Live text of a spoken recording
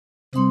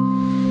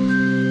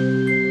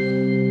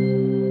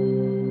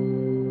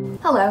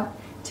Hello!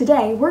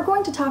 Today we're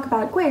going to talk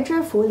about Gui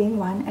Zhi Ling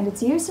Wan and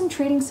its use in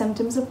treating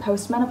symptoms of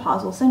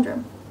post-menopausal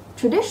syndrome.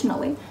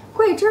 Traditionally,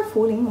 Gui Zhi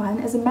Ling Wan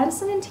is a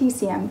medicine in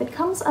TCM that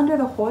comes under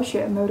the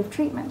Huoxue mode of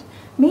treatment,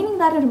 meaning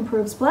that it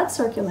improves blood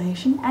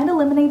circulation and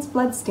eliminates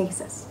blood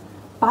stasis.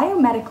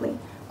 Biomedically,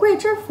 Gui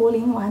Zhi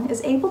Ling Wan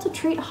is able to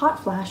treat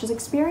hot flashes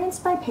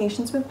experienced by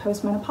patients with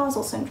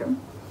post-menopausal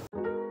syndrome.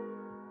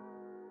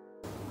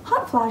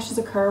 Hot flashes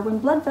occur when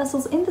blood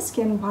vessels in the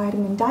skin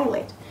widen and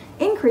dilate,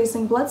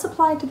 increasing blood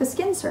supply to the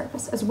skin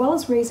surface as well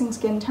as raising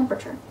skin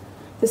temperature.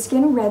 The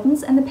skin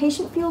reddens and the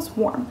patient feels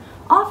warm,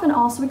 often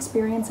also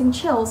experiencing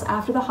chills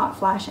after the hot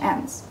flash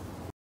ends.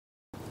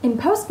 In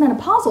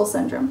postmenopausal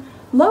syndrome,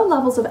 low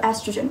levels of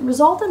estrogen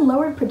result in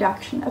lowered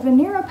production of a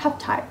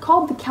neuropeptide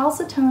called the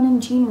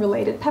calcitonin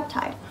gene-related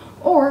peptide,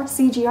 or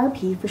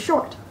CGRP for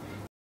short.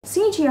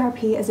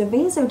 CGRP is a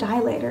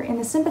vasodilator in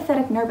the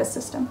sympathetic nervous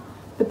system,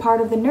 the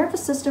part of the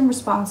nervous system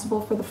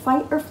responsible for the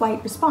fight or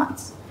flight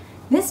response.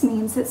 This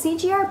means that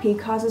CGRP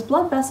causes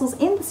blood vessels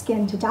in the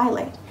skin to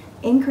dilate,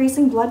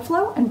 increasing blood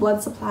flow and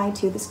blood supply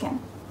to the skin.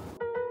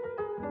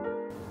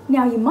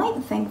 Now you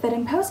might think that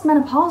in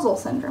postmenopausal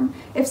syndrome,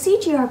 if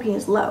CGRP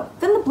is low,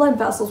 then the blood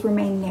vessels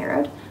remain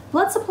narrowed,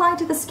 blood supply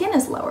to the skin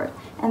is lowered,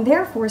 and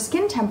therefore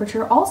skin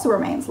temperature also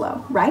remains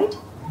low, right?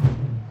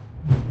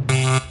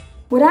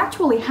 What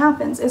actually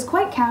happens is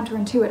quite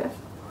counterintuitive.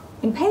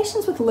 In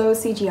patients with low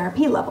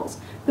CGRP levels,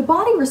 the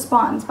body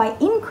responds by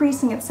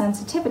increasing its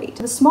sensitivity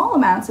to the small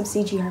amounts of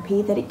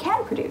CGRP that it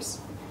can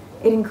produce.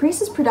 It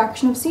increases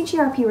production of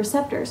CGRP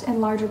receptors in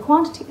larger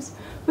quantities,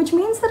 which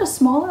means that a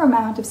smaller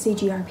amount of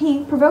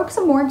CGRP provokes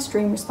a more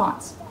extreme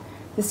response.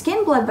 The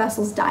skin blood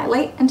vessels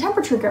dilate and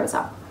temperature goes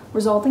up,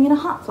 resulting in a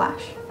hot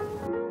flash.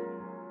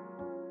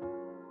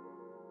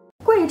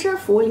 Gui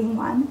Zhi Ling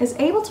Wan is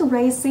able to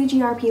raise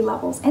CGRP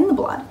levels in the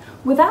blood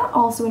without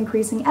also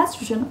increasing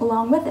estrogen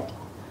along with it.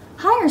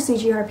 Higher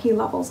CGRP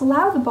levels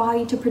allow the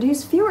body to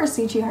produce fewer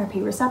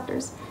CGRP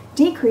receptors,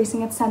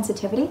 decreasing its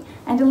sensitivity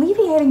and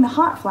alleviating the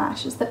hot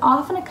flashes that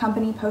often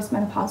accompany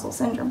postmenopausal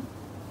syndrome.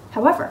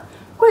 However,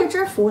 Gui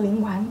Zhi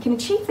Ling Wan can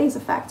achieve these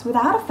effects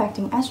without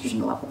affecting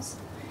estrogen levels.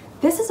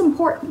 This is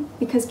important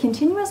because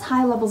continuous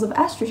high levels of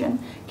estrogen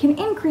can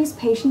increase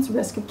patients'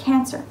 risk of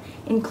cancer,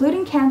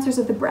 including cancers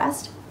of the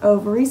breast,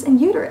 ovaries,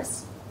 and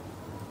uterus.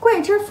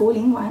 Gui Zhi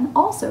Ling Wan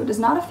also does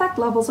not affect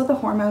levels of the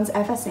hormones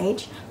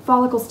FSH,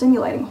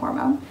 follicle-stimulating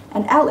hormone,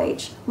 and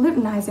LH,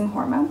 luteinizing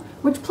hormone,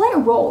 which play a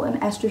role in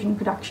estrogen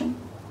production.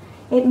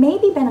 It may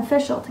be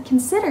beneficial to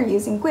consider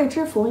using Gui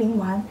Zhi Ling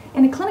Wan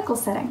in a clinical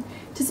setting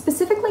to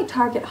specifically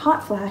target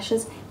hot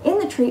flashes in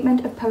the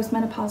treatment of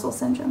postmenopausal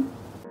syndrome.